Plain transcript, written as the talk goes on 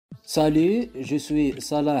Salut, je suis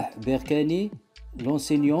Salah Berkani,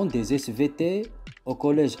 l'enseignant des SVT au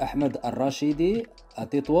collège Ahmed Al-Rachidi à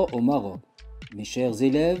Tétouan au Maroc. Mes chers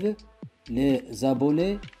élèves, les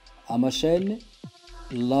abonnés à ma chaîne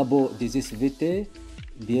Labo des SVT,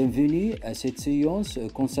 bienvenue à cette séance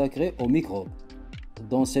consacrée aux microbes.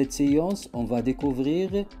 Dans cette séance, on va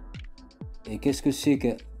découvrir qu'est-ce que c'est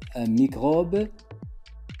qu'un microbe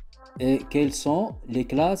et quelles sont les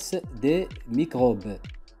classes des microbes.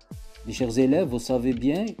 Mes chers élèves, vous savez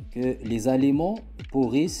bien que les aliments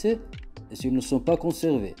pourrissent s'ils ne sont pas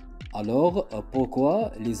conservés. Alors,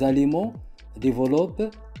 pourquoi les aliments développent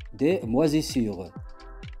des moisissures?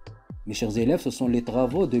 Mes chers élèves, ce sont les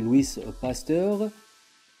travaux de Louis Pasteur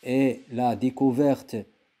et la découverte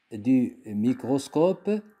du microscope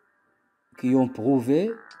qui ont prouvé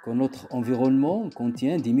que notre environnement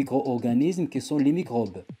contient des micro-organismes qui sont les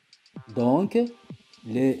microbes. Donc,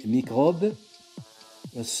 les microbes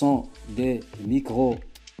sont des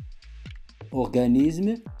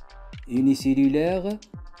micro-organismes unicellulaires,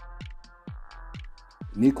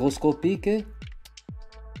 microscopiques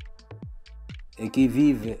et qui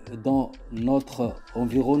vivent dans notre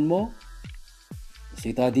environnement,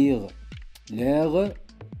 c'est-à-dire l'air,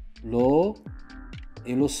 l'eau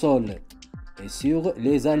et le sol, et sur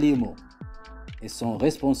les aliments, et sont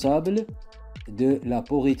responsables de la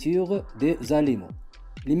pourriture des aliments.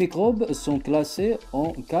 Les microbes sont classés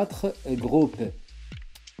en 4 groupes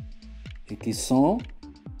et qui sont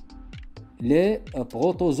les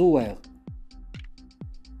protozoaires.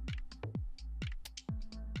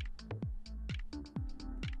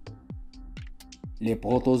 Les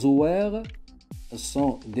protozoaires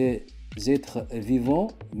sont des êtres vivants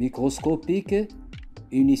microscopiques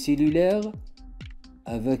unicellulaires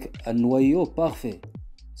avec un noyau parfait,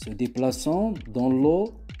 se déplaçant dans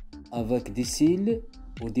l'eau avec des cils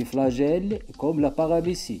ou des flagelles comme la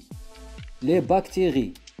paramécie. Les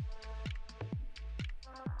bactéries.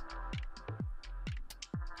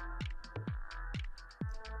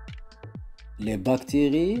 Les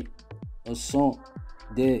bactéries sont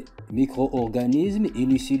des micro-organismes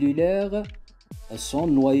unicellulaires sans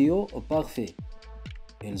noyau parfait.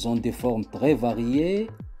 Elles ont des formes très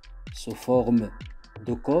variées, sous forme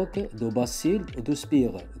de coque, de bacilles ou de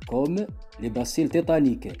spires, comme les bacilles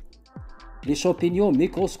tétaniques. Les champignons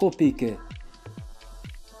microscopiques.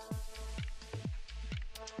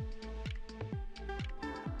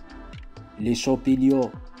 Les champignons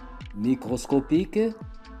microscopiques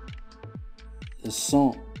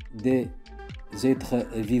sont des êtres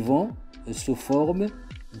vivants sous forme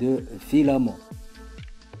de filaments.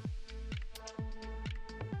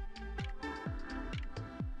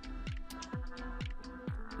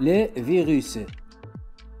 Les virus.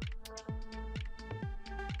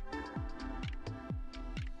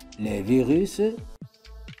 Les virus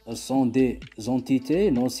sont des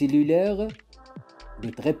entités non cellulaires de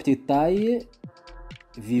très petite taille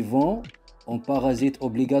vivant en parasites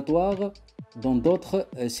obligatoires dans d'autres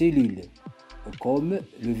cellules, comme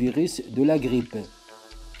le virus de la grippe.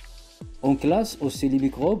 On classe aussi les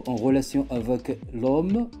microbes en relation avec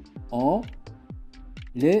l'homme en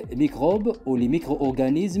les microbes ou les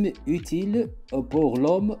micro-organismes utiles pour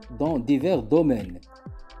l'homme dans divers domaines,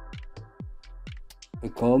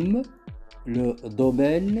 comme le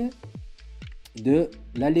domaine de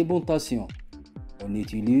l'alimentation. On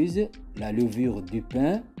utilise la levure du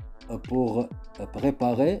pain pour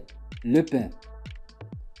préparer le pain.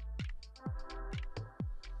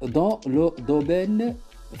 Dans le domaine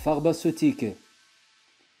pharmaceutique,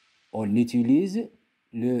 on utilise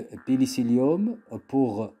le pénicillium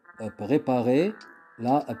pour préparer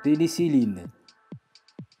la pénicilline.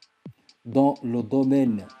 Dans le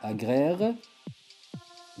domaine agraire,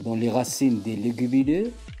 dans les racines des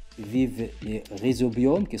légumineux, vivent les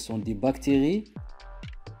rhizobiums qui sont des bactéries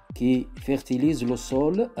qui fertilisent le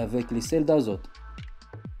sol avec les sels d'azote.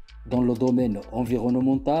 Dans le domaine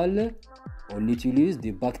environnemental, on utilise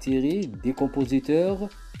des bactéries décompositeurs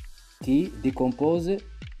qui décomposent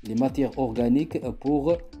les matières organiques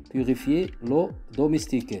pour purifier l'eau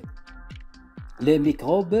domestique. Les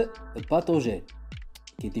microbes pathogènes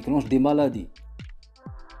qui déclenchent des maladies,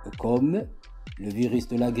 comme le virus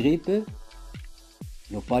de la grippe,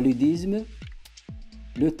 le paludisme,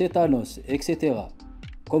 le tétanos, etc.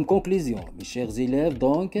 Comme conclusion, mes chers élèves,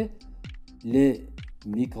 donc, les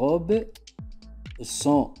microbes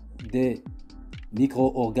sont des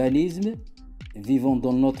micro-organismes vivant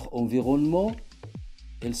dans notre environnement.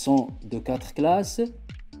 Ils sont de 4 classes,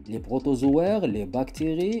 les protozoaires, les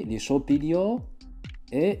bactéries, les champignons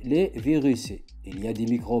et les virus. Il y a des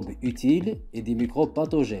microbes utiles et des microbes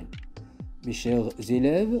pathogènes. Mes chers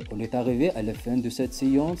élèves, on est arrivé à la fin de cette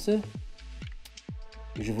séance.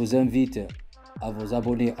 Je vous invite à vous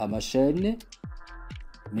abonner à ma chaîne.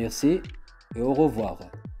 Merci et au revoir.